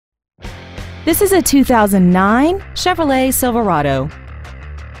This is a 2009 Chevrolet Silverado.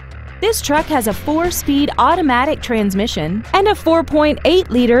 This truck has a 4-speed automatic transmission and a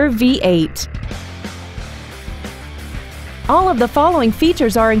 4.8-liter V8. All of the following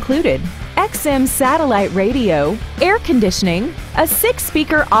features are included: XM satellite radio, air conditioning, a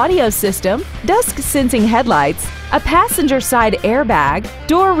 6-speaker audio system, dusk sensing headlights, a passenger side airbag,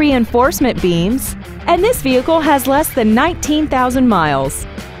 door reinforcement beams, and this vehicle has less than 19,000 miles.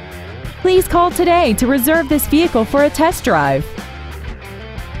 Please call today to reserve this vehicle for a test drive.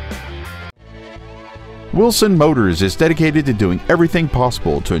 Wilson Motors is dedicated to doing everything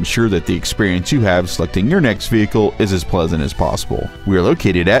possible to ensure that the experience you have selecting your next vehicle is as pleasant as possible. We are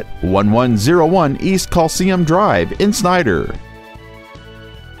located at 1101 East Coliseum Drive in Snyder.